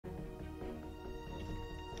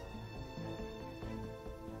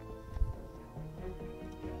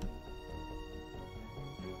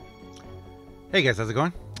Hey guys, how's it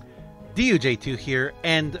going? DUJ2 here,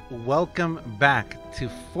 and welcome back to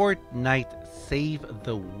Fortnite Save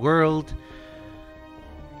the World.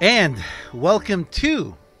 And welcome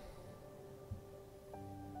to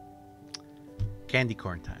candy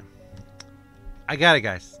corn time. I got it,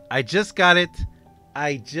 guys. I just got it.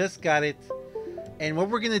 And what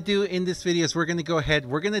we're going to do in this video is we're going to go ahead.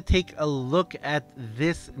 We're going to take a look at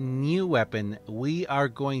this new weapon. We are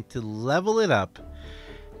going to level it up.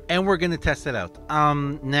 And we're going to test it out.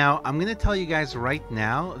 Now, I'm going to tell you guys right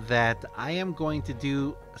now that I am going to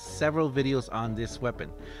do several videos on this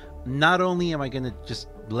weapon. Not only am I going to just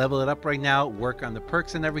level it up right now, work on the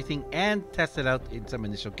perks and everything, and test it out in some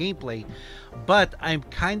initial gameplay, but I'm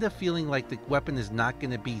kind of feeling like the weapon is not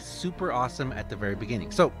going to be super awesome at the very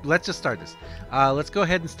beginning. So let's just start this. Let's go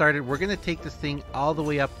ahead and start it. We're going to take this thing all the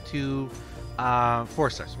way up to 4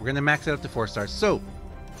 stars. We're going to max it up to 4 stars. So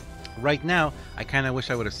right now, I kind of wish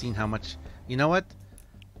I would have seen how much, you know what?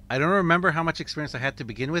 I don't remember how much experience I had to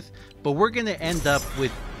begin with, but we're going to end up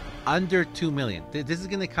with under 2 million. This is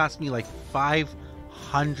going to cost me like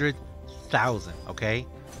 500,000, okay?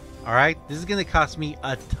 All right? This is going to cost me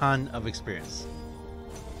a ton of experience.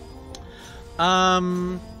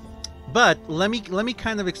 But let me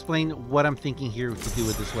kind of explain what I'm thinking here to do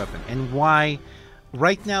with this weapon and why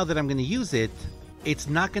right now that I'm going to use it, it's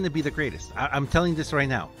not going to be the greatest. I'm telling this right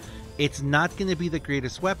now. It's not going to be the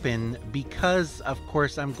greatest weapon because, of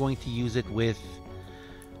course, I'm going to use it with.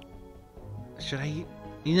 Should I?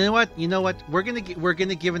 You know what? We're gonna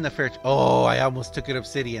give it a fair. Oh, I almost took it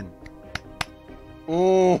obsidian.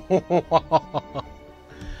 Oh,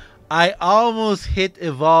 I almost hit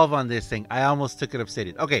evolve on this thing. I almost took it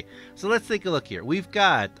obsidian. Okay, so let's take a look here. We've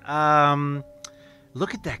got.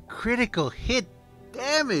 Look at that critical hit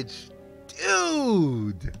damage,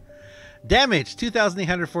 dude. Damage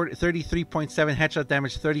 2,833.7, headshot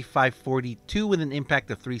damage 3,542 with an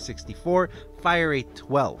impact of 364, fire rate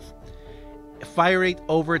 12, fire rate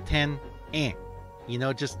over 10.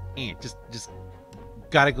 Just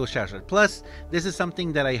gotta go ShadowShard. Plus, this is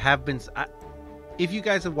something that I have been. If you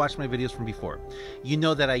guys have watched my videos from before, you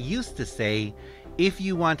know that I used to say, if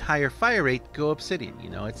you want higher fire rate, go obsidian.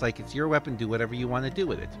 It's like it's your weapon. Do whatever you want to do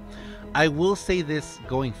with it. I will say this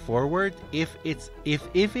going forward, if it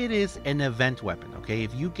is an event weapon, okay?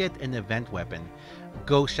 If you get an event weapon,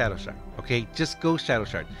 go ShadowShard, okay? Just go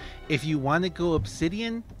ShadowShard. If you want to go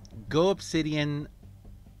obsidian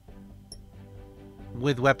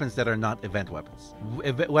with weapons that are not event weapons.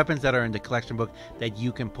 Weapons that are in the collection book that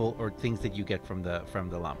you can pull, or things that you get from the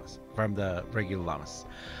llamas, from the regular llamas.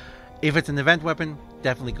 If it's an event weapon,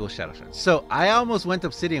 definitely go ShadowShard. So I almost went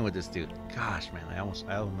obsidian with this dude. Gosh, man, I almost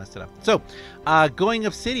messed it up. So going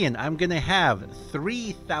obsidian, I'm gonna have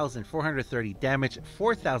 3,430 damage,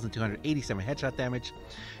 4,287 headshot damage,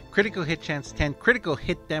 critical hit chance 10, critical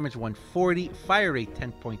hit damage 140, fire rate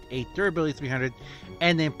 10.8, durability 300,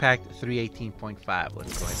 and impact 318.5.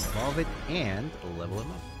 Let's go ahead and evolve it and level him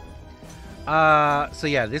up. So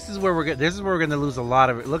yeah, this is where we're gonna lose a lot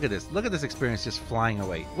of it. Look at this experience just flying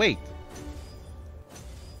away. Wait,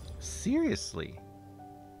 seriously?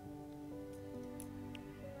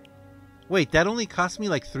 Wait, that only cost me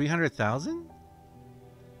like 300,000?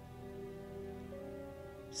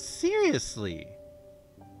 Seriously?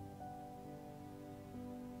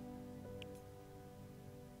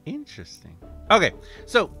 Interesting. Okay,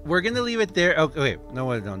 so we're gonna leave it there. Okay, no,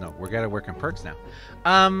 we gotta work on perks now.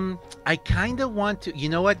 I kind of want to. You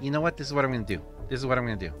know what? This is what I'm gonna do.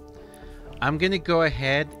 I'm gonna go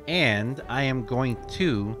ahead and I am going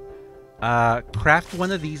to craft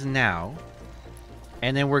one of these now,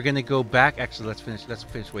 and then we're gonna go back. Actually, let's finish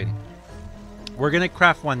waiting. We're gonna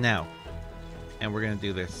craft one now, and we're gonna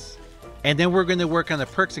do this, and then we're gonna work on the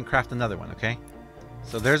perks and craft another one. Okay,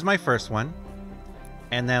 so there's my first one.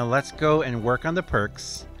 And now let's go and work on the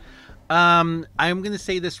perks. I'm going to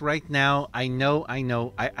say this right now. I know.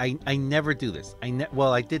 I never do this.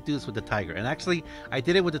 Well, I did do this with the tiger. And actually, I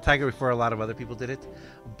did it with the tiger before a lot of other people did it.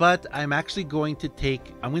 But I'm actually going to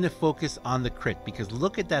I'm going to focus on the crit. Because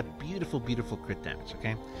look at that beautiful, beautiful crit damage,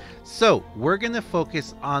 okay? So, we're going to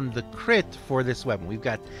focus on the crit for this weapon. We've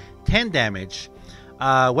got 10 damage.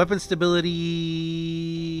 Weapon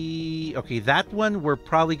stability. Okay, that one we're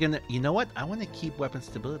probably gonna. You know what? I want to keep weapon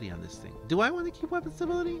stability on this thing. Do I want to keep weapon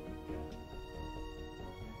stability?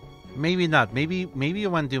 Maybe not. Maybe I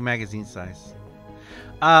want to do magazine size.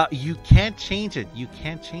 You can't change it. You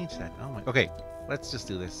can't change that. Oh my. Okay, let's just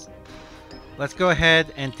do this. Let's go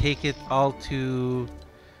ahead and take it all to.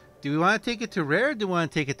 Do we want to take it to rare? Or do we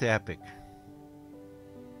want to take it to epic?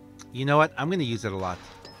 You know what? I'm gonna use it a lot.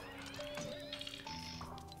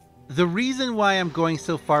 the reason why I'm going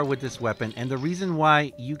so far with this weapon, and the reason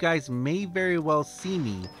why you guys may very well see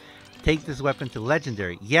me take this weapon to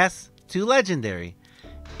legendary, yes, to legendary,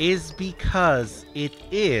 is because it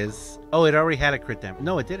is... Oh, it already had a crit damage.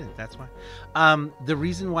 No, it didn't. That's why. The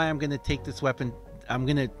reason why I'm going to take this weapon...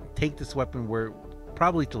 where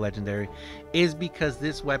probably to legendary, is because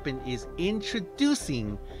this weapon is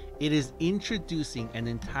introducing... It is introducing an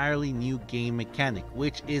entirely new game mechanic,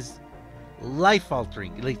 which is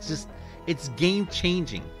life-altering. Like, it's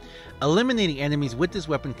game-changing. Eliminating enemies with this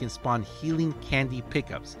weapon can spawn healing candy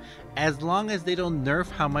pickups. As long as they don't nerf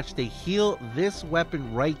how much they heal, this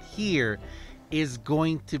weapon right here is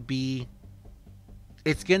going to be...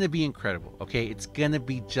 It's going to be incredible, okay? It's going to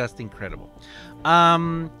be just incredible.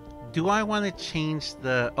 Do I want to change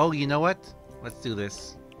the... Oh, you know what? Let's do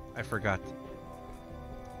this. I forgot.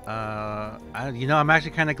 I'm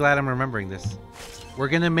actually kind of glad I'm remembering this. We're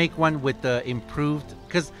going to make one with the improved...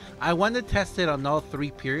 Because I want to test it on all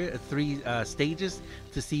three stages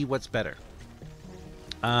to see what's better.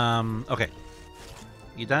 Okay.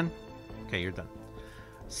 You done? Okay, you're done.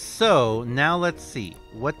 So, now let's see.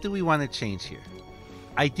 What do we want to change here?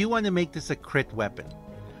 I do want to make this a crit weapon.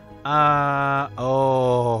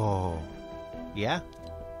 Oh. Yeah?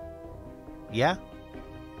 Yeah?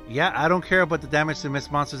 Yeah, I don't care about the damage to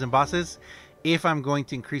miss monsters and bosses if I'm going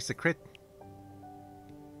to increase the crit.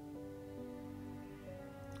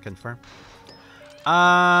 Confirm.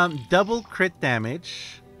 Double crit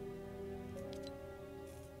damage.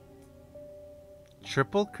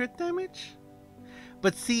 Triple crit damage?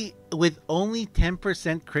 But see, with only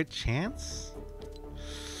 10% crit chance?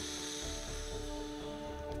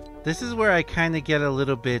 This is where I kind of get a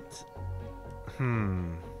little bit...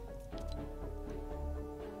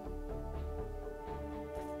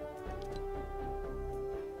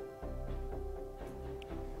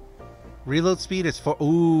 Reload speed is 4...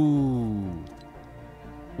 Ooh.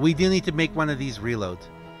 We do need to make one of these reload.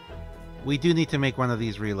 We do need to make one of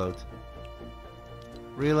these reload.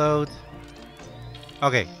 Reload.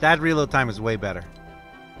 Okay, that reload time is way better.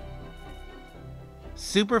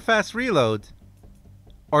 Super fast reload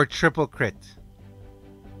or triple crit?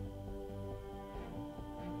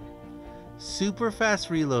 Super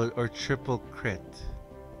fast reload or triple crit?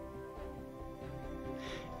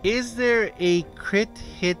 Is there a crit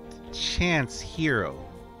hit chance hero?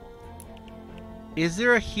 Is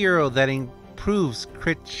there a hero that improves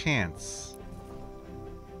crit chance?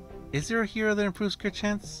 Is there a hero that improves crit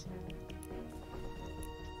chance?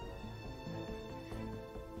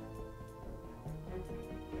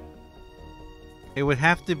 It would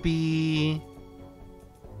have to be...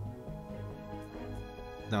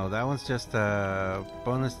 No, that one's just a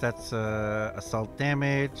bonus. That's assault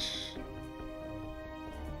damage,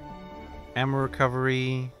 ammo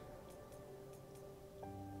recovery.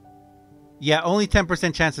 Yeah, only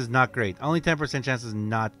 10% chance is not great. Only 10% chance is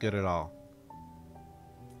not good at all.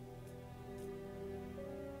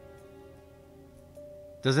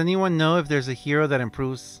 Does anyone know if there's a hero that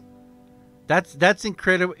improves? That's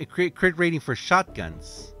incredible. Crit rating for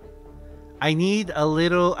shotguns. I need a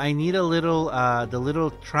little. The little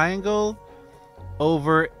triangle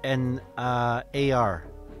over an AR.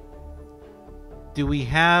 Do we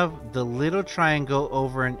have the little triangle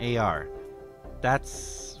over an AR?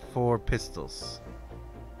 That's for pistols.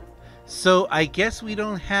 So I guess we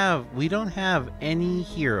don't have any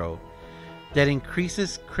hero that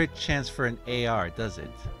increases crit chance for an AR, does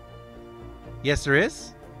it? Yes, there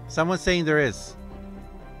is. Someone's saying there is.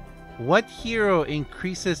 What hero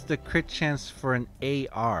increases the crit chance for an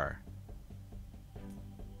AR?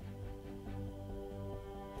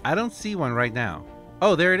 I don't see one right now.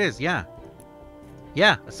 Oh, there it is. Yeah.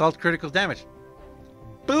 Yeah, assault critical damage.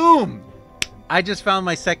 Boom! I just found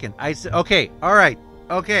my second. Okay, all right.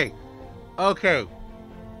 Okay. Okay.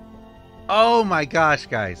 Oh my gosh,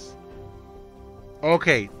 guys.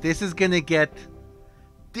 Okay, this is going to get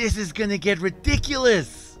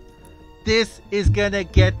ridiculous. This is gonna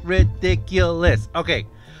get ridiculous. Okay.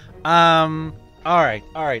 All right.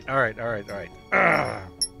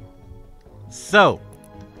 So.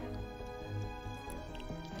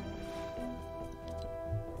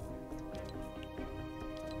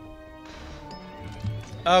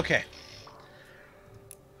 Okay.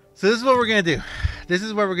 So this is what we're gonna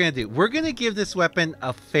do. We're gonna give this weapon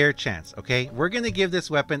a fair chance, okay? We're gonna give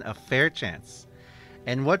this weapon a fair chance.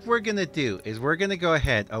 And what we're gonna do is we're gonna go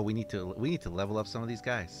ahead. Oh, we need to level up some of these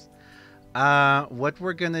guys. What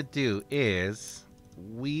we're gonna do is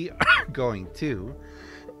we are going to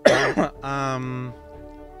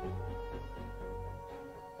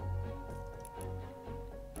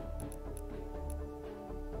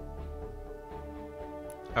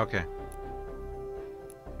Okay.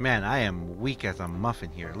 Man, I am weak as a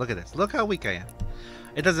muffin here. Look at this. Look how weak I am.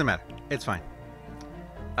 It doesn't matter. It's fine.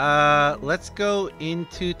 Let's go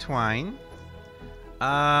into Twine.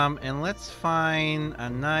 And let's find a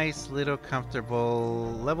nice little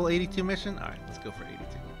comfortable level 82 mission. Alright, let's go for 82.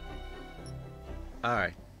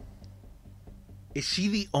 Alright. Is she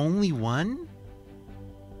the only one?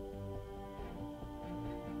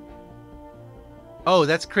 Oh,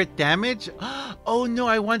 that's crit damage? Oh no,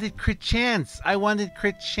 I wanted crit chance. I wanted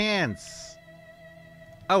crit chance.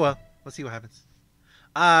 Oh well, let's see what happens.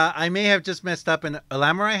 I may have just messed up and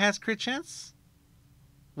Lamurai has crit chance?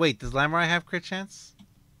 Wait, does Lamurai have crit chance?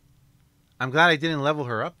 I'm glad I didn't level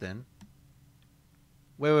her up then.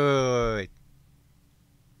 Wait.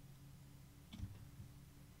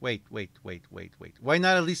 Wait. Why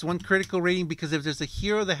not at least one critical rating? Because if there's a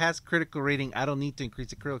hero that has critical rating, I don't need to increase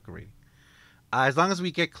the critical rating. As long as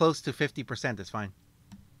we get close to 50%, it's fine.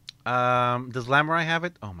 Does Lamurai have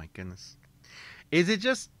it? Oh my goodness. Is it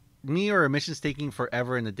just me or a mission's taking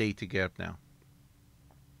forever in the day to get up now?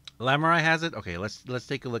 Lamurai has it? Okay, let's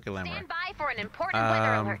take a look at Lamurai. Stand by for an important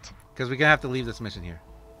weather alert. Because we're going to have to leave this mission here.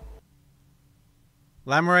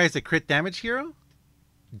 Lamurai is a crit damage hero?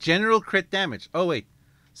 General crit damage. Oh, wait.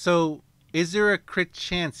 So, is there a crit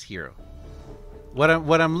chance hero? What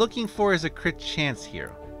I'm looking for is a crit chance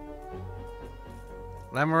hero.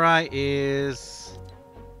 Lamurai is...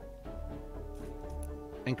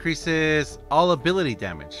 increases all ability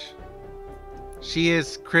damage. She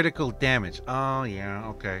is critical damage. Oh, yeah,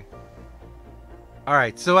 okay.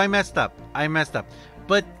 Alright, so I messed up.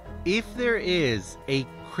 But if there is a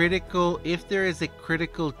critical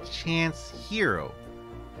chance hero,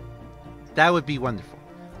 that would be wonderful.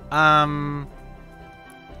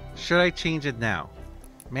 Should I change it now?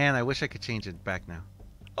 Man, I wish I could change it back now.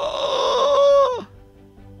 Oh,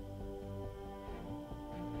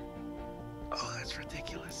 that's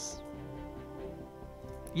ridiculous.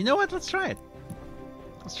 You know what? Let's try it.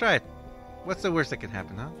 What's the worst that could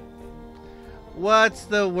happen, huh? What's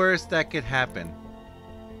the worst that could happen?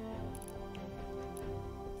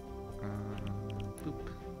 Boop.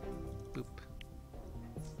 Boop.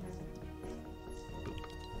 Boop.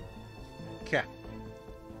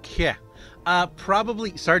 Yeah.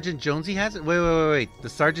 Probably Sergeant Jonesy has it? Wait.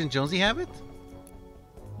 Does Sergeant Jonesy have it?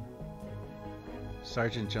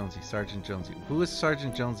 Sergeant Jonesy. Who is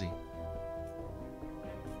Sergeant Jonesy?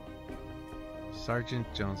 Sergeant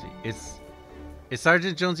Jonesy. Is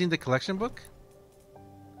Sergeant Jonesy in the collection book?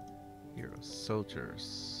 Heroes,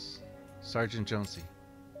 soldiers. Sergeant Jonesy.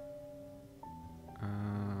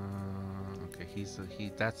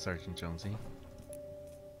 Okay, that's Sergeant Jonesy.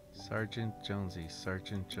 Sergeant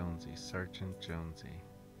Jonesy.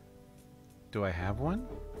 Do I have one?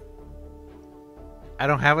 I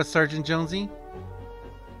don't have a Sergeant Jonesy?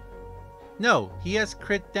 No, he has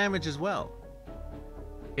crit damage as well.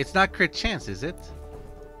 It's not crit chance, is it?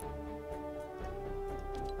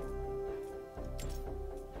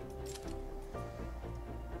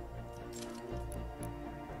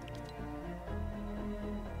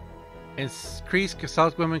 Increase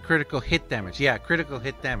assault women critical hit damage. Yeah, critical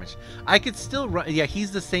hit damage. I could still run. Yeah,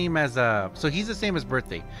 he's the same as so he's the same as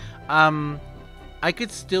Birthday. I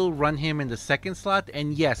could still run him in the second slot,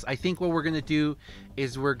 and yes, I think what we're gonna do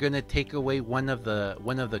is we're gonna take away one of the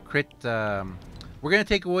crit. We're gonna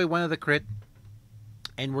take away one of the crit,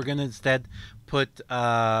 and we're gonna instead put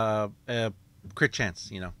crit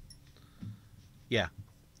chance. You know. Yeah.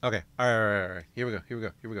 Okay. All right. Here we go.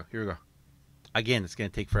 Again, it's gonna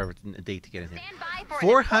take forever a day to get in here.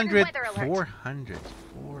 400.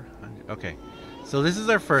 Okay. So this is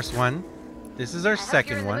our first one. This is our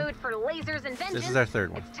second one. This is our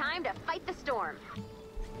third one. It's time to fight the storm.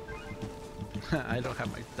 I don't have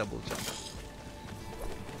my double jump.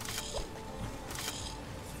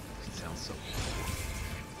 It sounds so cool.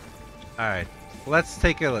 Alright, let's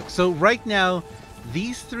take a look. So right now,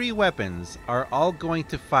 these three weapons are all going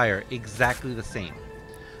to fire exactly the same.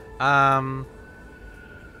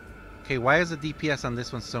 Okay, why is the DPS on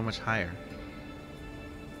this one so much higher?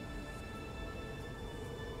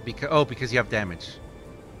 Because you have damage.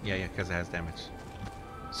 Yeah, because it has damage.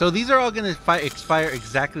 So these are all going to expire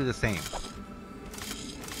exactly the same.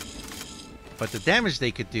 But the damage they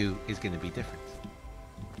could do is going to be different.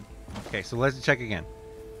 Okay, so let's check again.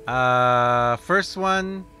 First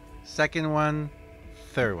one, second one,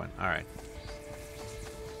 third one. Alright.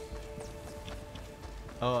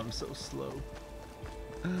 Oh, I'm so slow.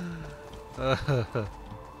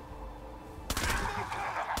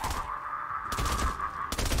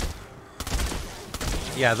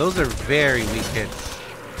 Yeah, those are very weak hits.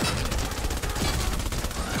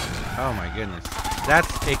 Oh my goodness.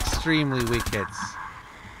 That's extremely weak hits.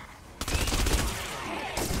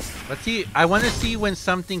 Let's see. I want to see when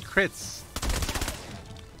something crits.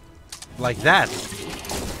 Like that.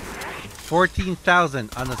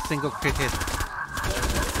 14,000 on a single crit hit.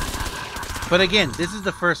 But again, this is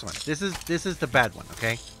the first one. This is the bad one,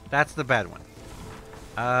 okay? That's the bad one.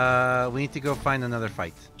 We need to go find another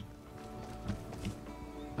fight.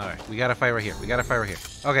 Alright, we got a fight right here. We got a fight right here.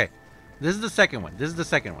 Okay. This is the second one. This is the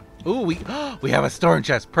second one. Ooh, we have a storm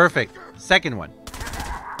chest. Perfect. Second one.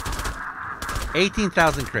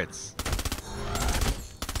 18,000 crits.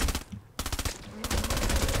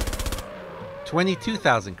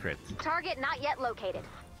 22,000 crits. Target not yet located.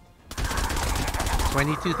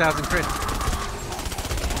 22,000 crits.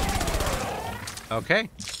 Okay.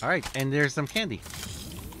 Alright, and there's some candy.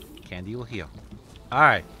 Candy will heal.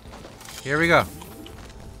 Alright. Here we go.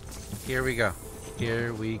 Here we go.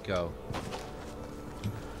 Here we go.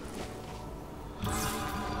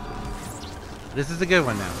 This is the good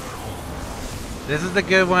one now. This is the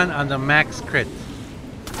good one on the max crit.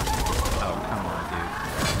 Oh, come on, dude.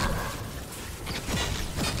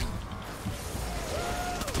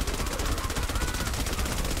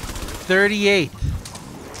 38. Oh,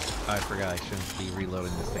 I forgot I shouldn't be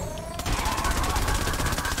reloading this thing.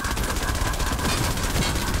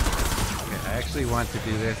 Okay, I actually want to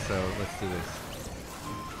do this, so let's do this.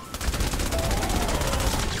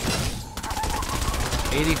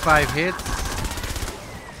 85 hits.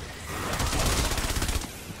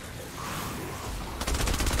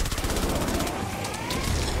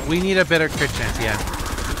 We need a better crit chance, yeah.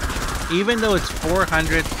 Even though it's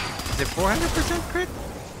 400, is it 400% crit?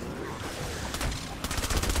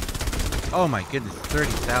 Oh my goodness,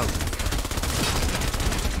 30,000.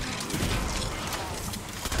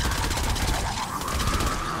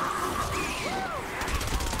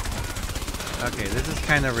 Okay, this is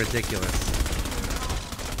kind of ridiculous.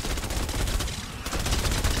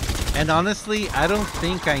 And honestly, I don't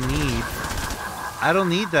think I don't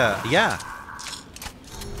need the, yeah.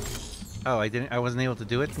 Oh, I wasn't able to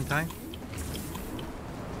do it in time?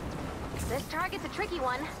 This target's a tricky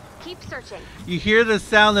one. Keep searching. You hear the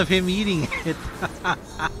sound of him eating it.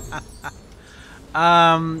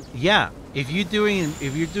 Yeah. If you're doing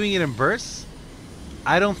it in bursts,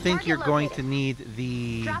 I don't think Target you're going located. to need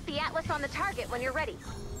the. Drop the atlas on the target when you're ready.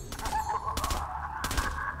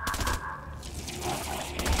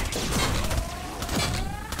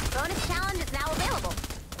 Bonus challenge is now available.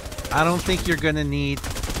 I don't think you're gonna need. Okay.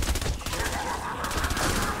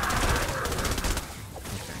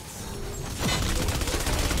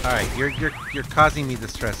 All right, you're causing me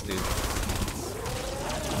distress, dude.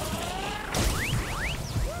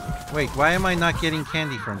 Wait, why am I not getting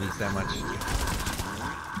candy from these that much?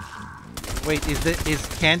 Wait, is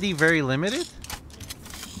candy very limited?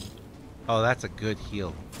 Oh, that's a good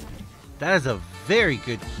heal. That is a very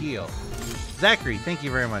good heal. Zachary, thank you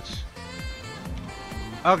very much.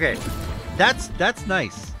 Okay, that's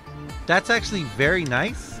nice. That's actually very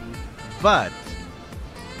nice, but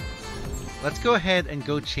let's go ahead and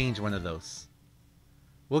go change one of those.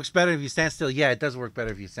 Works better if you stand still. Yeah, it does work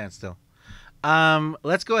better if you stand still.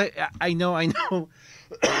 Let's go ahead. I know. I'm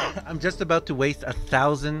just about to waste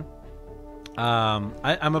 1,000.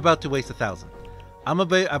 I'm about to waste 1,000. I'm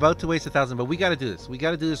about to waste 1,000, but we got to do this. We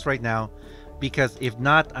got to do this right now, because if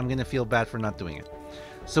not, I'm gonna feel bad for not doing it.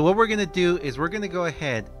 So what we're gonna do is we're gonna go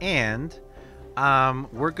ahead and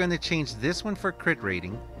we're gonna change this one for crit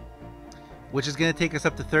rating, which is gonna take us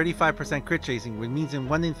up to 35% crit chasing, which means in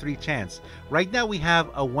 1 in 3 chance. Right now we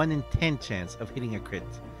have a 1 in 10 chance of hitting a crit.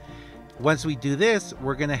 Once we do this,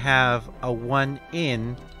 we're gonna have a 1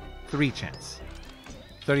 in 3 chance.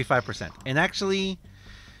 35%. And actually,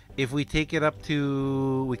 if we take it up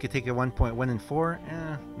to, we could take it 1.1 in 4.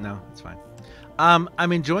 No, it's fine.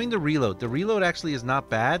 I'm enjoying the reload. The reload actually is not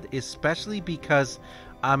bad, especially because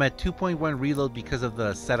I'm at 2.1 reload because of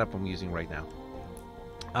the setup I'm using right now.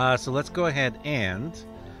 So let's go ahead and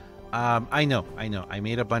I know I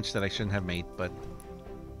made a bunch that I shouldn't have made, but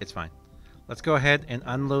it's fine. Let's go ahead and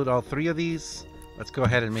unload all 3 of these. Let's go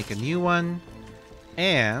ahead and make a new one,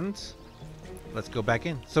 and let's go back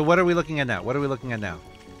in. So what are we looking at now? What are we looking at now?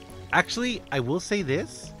 Actually, I will say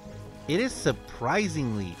this. It is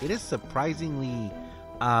surprisingly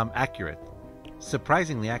accurate.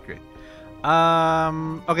 Surprisingly accurate.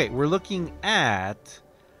 Okay, we're looking at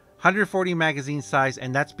 140 magazine size,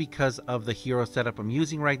 and that's because of the hero setup I'm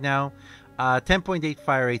using right now. 10.8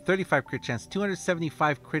 fire rate, 35 crit chance,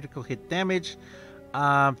 275 critical hit damage,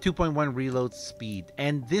 2.1 reload speed.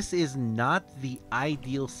 And this is not the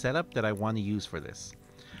ideal setup that I want to use for this.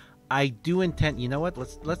 I do intend, you know what?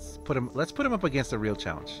 Let's put him up against a real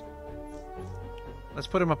challenge. Let's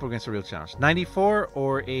put him up against a real challenge. 94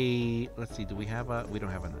 or a... Let's see, do we have a... We don't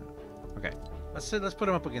have a... Okay. Let's put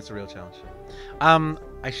him up against a real challenge.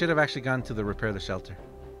 I should have actually gone to the repair the shelter.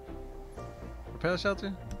 Repair the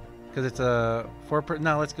shelter? Because it's a 4 per...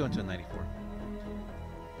 No, let's go into a 94.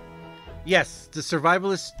 Yes, the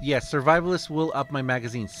survivalist... Yes, survivalist will up my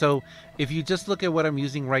magazine. So, if you just look at what I'm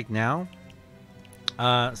using right now...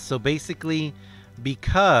 so basically,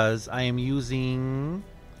 because I am using...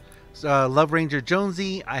 Love Ranger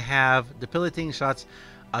Jonesy, I have debilitating shots,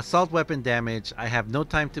 assault weapon damage, I have no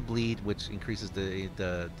time to bleed, which increases the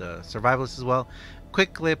survivalist as well,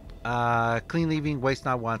 quick clip, clean leaving, waste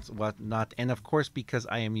not, whatnot, and of course because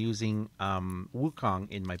I am using Wukong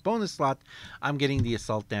in my bonus slot, I'm getting the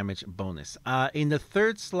assault damage bonus. In the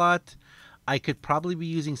third slot, I could probably be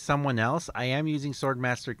using someone else. I am using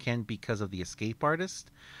Swordmaster Ken because of the escape artist.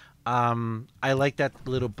 I like that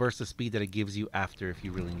little burst of speed that it gives you after if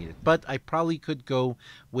you really need it. But I probably could go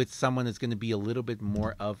with someone that's going to be a little bit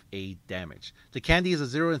more of a damage. The candy is a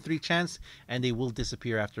 0 in 3 chance, and they will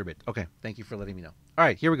disappear after a bit. Okay, thank you for letting me know. All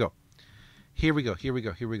right, here we go. Here we go.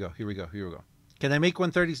 Can I make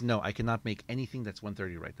 130s? No, I cannot make anything that's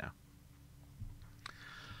 130 right now.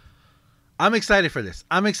 I'm excited for this.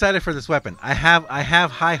 I'm excited for this weapon. I have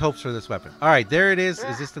high hopes for this weapon. All right, there it is.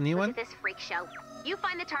 Is this the new one? Look at this freak show. You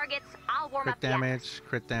find the targets, I'll warm crit up damage,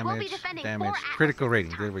 crit damage, we'll damage, critical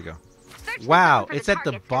rating. There we go. Search Wow, the it's at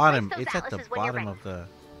the targets bottom. and It's place at those the atlases when you're bottom ready. of the...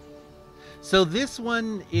 So this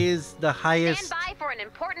one is the highest... Stand by for an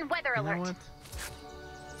important weather You know alert. what?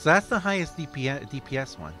 So that's the highest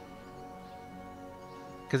DPS one.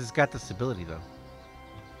 Because it's got the stability though.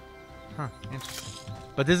 Huh, interesting.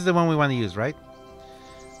 But this is the one we want to use, right?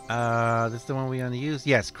 This is the one we want to use.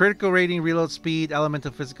 Yes, critical rating, reload speed,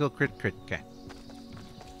 elemental physical, crit. Okay.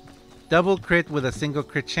 Double crit with a single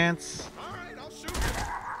crit chance. All right, I'll shoot.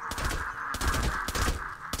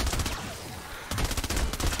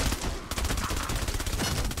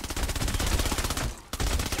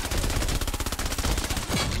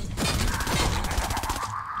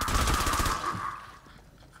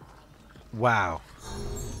 Wow.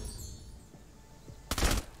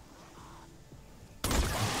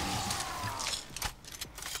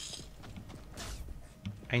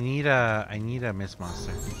 I need a Miss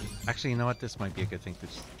Monster. Actually, you know what? This might be a good thing to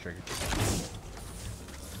trigger.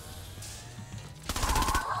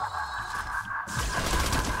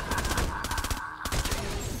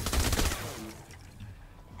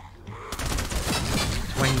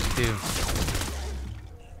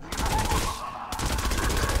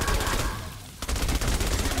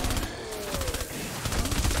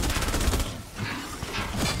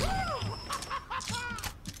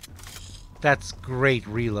 That's great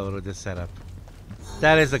reload with this setup.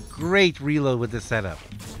 That is a great reload with this setup.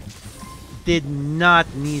 Did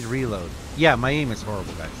not need reload. Yeah, my aim is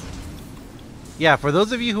horrible, guys. Yeah, for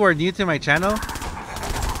those of you who are new to my channel,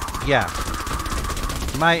 yeah,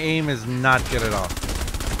 my aim is not good at all.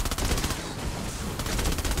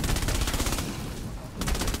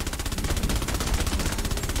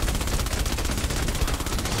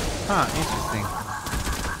 Huh, interesting.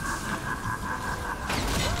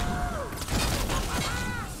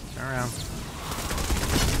 Around.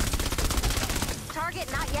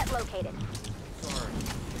 Target not yet located.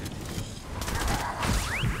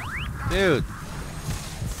 Dude.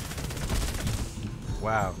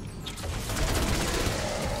 Wow.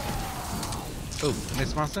 Oh,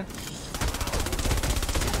 Miss Monster?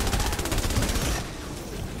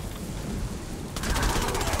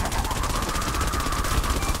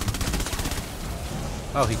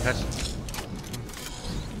 Oh, he touched it.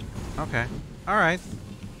 Okay. Alright.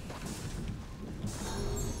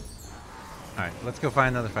 Alright, let's go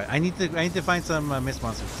find another fight. I need to find some Miss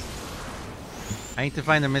Monsters. I need to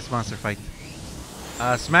find a Miss Monster fight.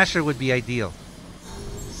 Smasher would be ideal.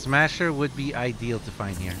 Smasher would be ideal to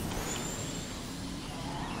find here.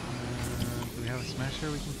 Do we have a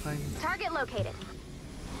Smasher we can find? Target located.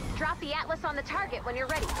 Drop the atlas on the target when you're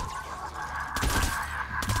ready.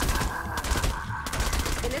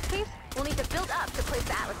 In this case, we'll need to build up to place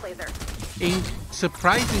the atlas laser.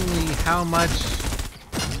 Surprisingly, how much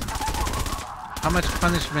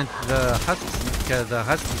punishment the Huskies can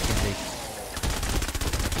take.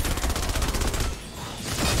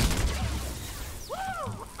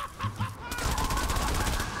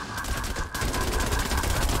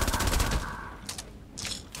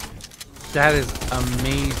 That is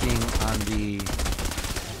amazing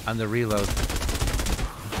on the reload.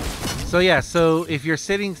 So yeah, so if you're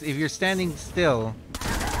standing still,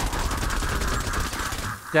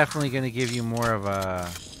 definitely gonna give you more of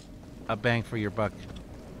a bang for your buck.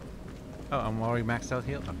 Oh, I'm already maxed out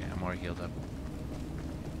healed? Okay, I'm already healed up.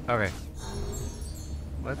 Okay.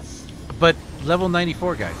 Let's... But level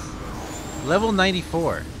 94, guys. Level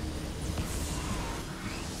 94.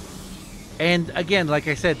 And again, like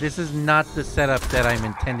I said, this is not the setup that I'm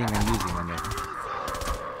intending on using on this.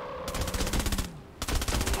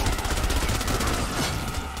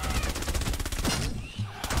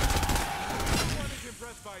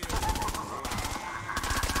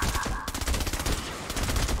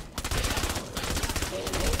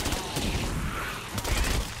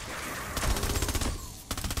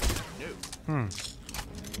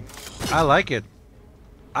 I like it.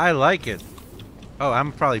 I like it. Oh,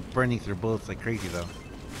 I'm probably burning through bullets like crazy, though.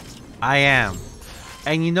 I am.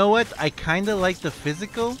 And you know what? I kind of like the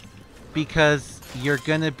physical because you're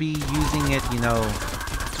going to be using it, you know.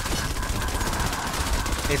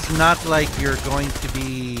 It's not like you're going to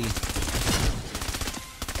be...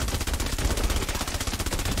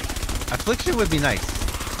 Affliction would be nice.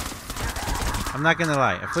 I'm not going to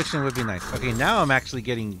lie. Affliction would be nice. Okay, now I'm actually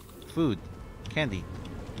getting food. Candy.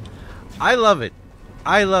 I love it.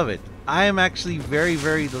 I love it. I am actually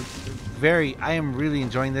I am really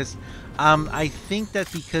enjoying this. I think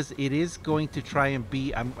that because it is going to try and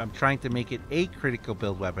be, I'm trying to make it a critical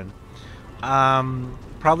build weapon.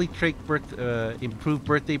 Probably improve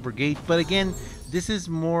birthday brigade, but again, this is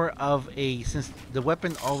more of a, since the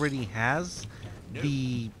weapon already has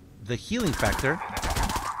the healing factor.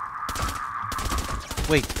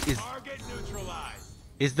 Wait,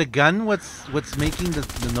 is the gun what's making the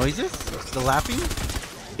noises? The laughing?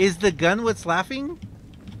 Is the gun what's laughing?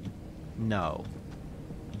 No.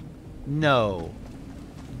 No.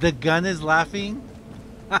 The gun is laughing?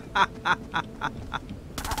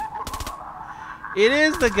 It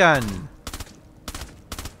is the gun!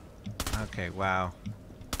 Okay, wow.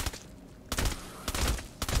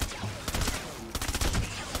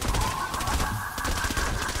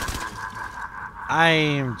 I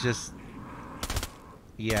am just...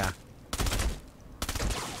 Yeah.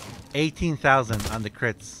 18,000 on the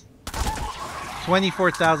crits.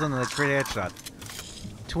 24,000 on the crit headshot.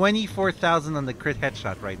 24,000 on the crit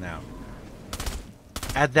headshot right now.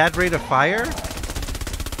 At that rate of fire?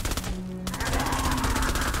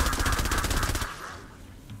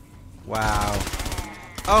 Wow.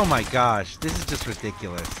 Oh my gosh, this is just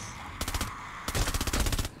ridiculous.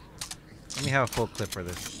 Let me have a full clip for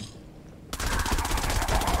this.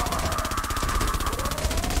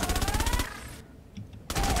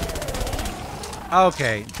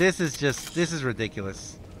 Okay, this is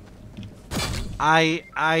ridiculous. I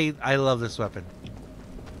love this weapon.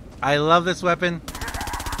 I love this weapon.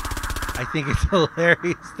 I think it's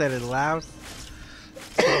hilarious that it laughs.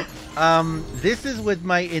 This is with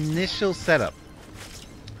my initial setup.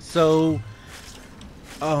 So,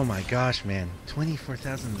 oh my gosh, man,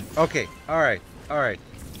 24,000. Okay, all right.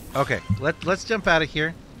 Okay, let's jump out of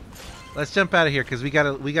here. Let's jump out of here because we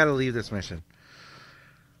gotta leave this mission.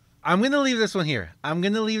 I'm going to leave this one here. I'm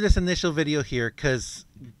going to leave this initial video here because,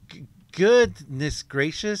 goodness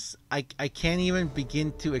gracious, I can't even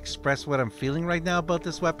begin to express what I'm feeling right now about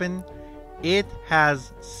this weapon. It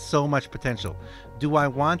has so much potential. Do I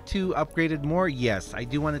want to upgrade it more? Yes, I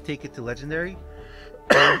do want to take it to Legendary.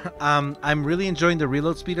 I'm really enjoying the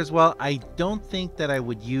reload speed as well. I don't think that I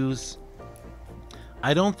would use...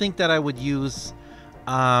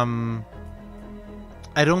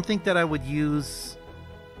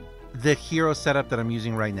 the hero setup that I'm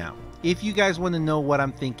using right now. If you guys want to know what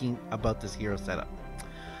I'm thinking about this hero setup,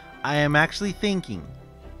 I am actually thinking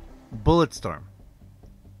Bulletstorm.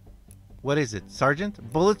 What is it? Sergeant?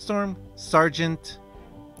 Bulletstorm, Sergeant.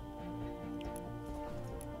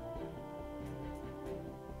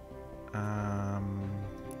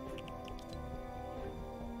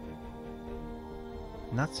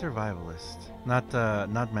 Not Survivalist.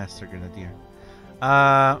 Not Master Grenadier.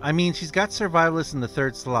 I mean, she's got Survivalist in the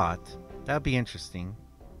 3rd slot. That'd be interesting.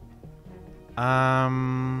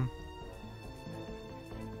 Oh,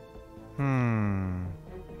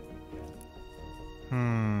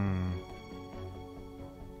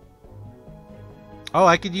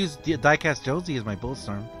 I could use Diecast Josie as my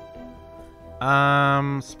Bulletstorm.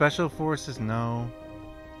 Special Forces, no.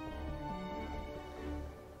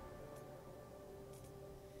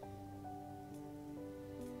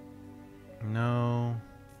 No.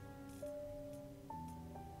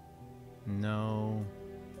 No.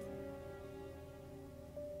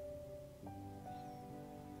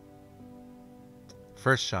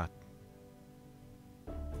 First shot.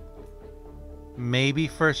 Maybe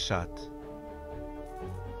first shot.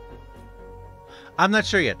 I'm not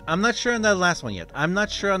sure yet. I'm not sure on that last one yet.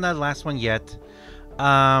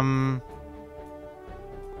 I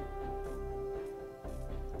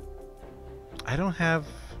don't have...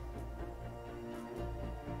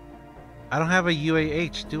 I don't have a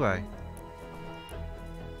UAH, do I? I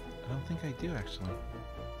don't think I do, actually.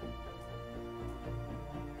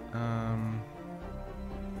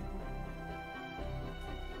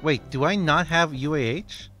 Wait, do I not have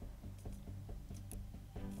UAH?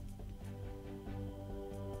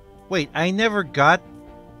 Wait, I never got...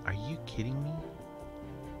 Are you kidding me?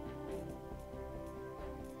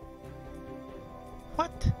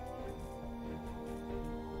 What?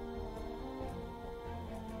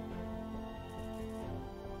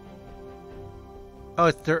 Oh,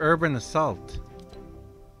 it's their urban assault.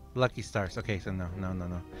 Lucky stars. Okay, so no.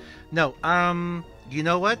 You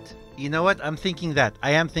know what? You know what? I'm thinking that.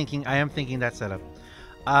 I am thinking that setup.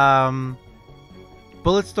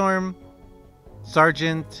 Bulletstorm,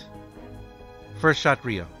 Sergeant, First Shot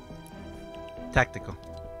Rio. Tactical.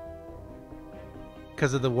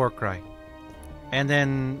 Because of the war cry. And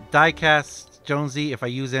then Diecast, Jonesy, if I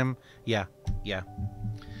use him, yeah.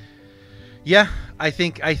 I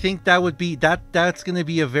think that would be that's going to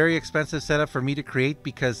be a very expensive setup for me to create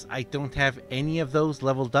because I don't have any of those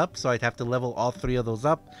leveled up, so I'd have to level all 3 of those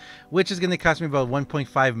up, which is going to cost me about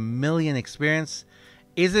 1.5 million experience.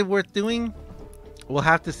 Is it worth doing? We'll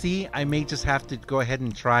have to see. I may just have to go ahead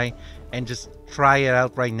and try it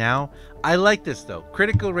out right now. I like this though.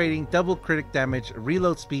 Critical rating, double critic damage,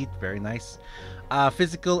 reload speed, very nice.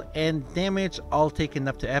 Physical and damage all taken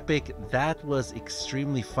up to epic. That was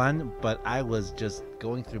extremely fun, but I was just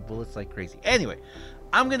going through bullets like crazy. Anyway,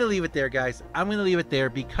 I'm gonna leave it there, guys. I'm gonna leave it there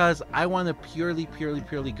because I want to purely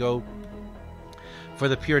go for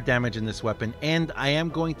the pure damage in this weapon, and I am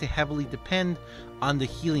going to heavily depend on the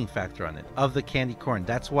healing factor on it of the candy corn.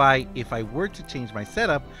 That's why if I were to change my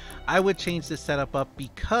setup, I would change the setup up,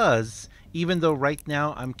 because even though right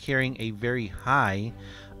now I'm carrying a very high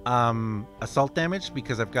assault damage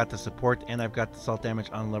because I've got the support and I've got the assault damage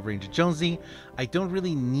on Love Ranger Jonesy, I don't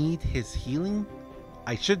really need his healing.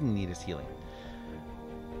 I shouldn't need his healing.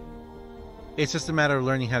 It's just a matter of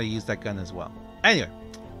learning how to use that gun as well. Anyway,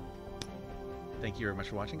 thank you very much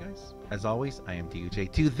for watching, guys. As always, I am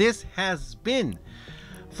DUJ2. This has been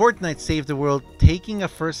Fortnite Save the World, taking a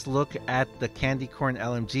first look at the Candy Corn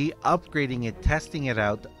LMG, upgrading it, testing it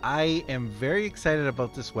out. I am very excited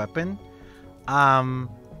about this weapon.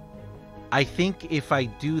 I think if I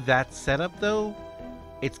do that setup though,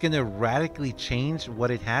 it's going to radically change what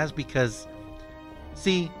it has, because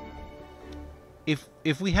see,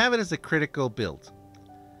 if we have it as a critical build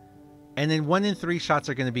and then 1 in 3 shots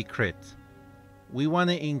are going to be crit, we want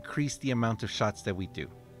to increase the amount of shots that we do.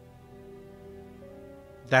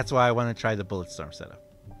 That's why I want to try the Bulletstorm setup.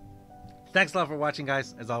 Thanks a lot for watching,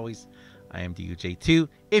 guys. As always, I am DUJ2.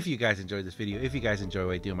 If you guys enjoyed this video, if you guys enjoy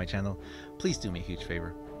what I do on my channel, please do me a huge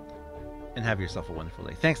favor and have yourself a wonderful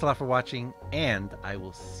day. Thanks a lot for watching, and I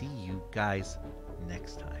will see you guys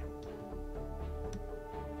next time.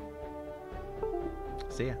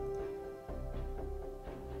 See ya.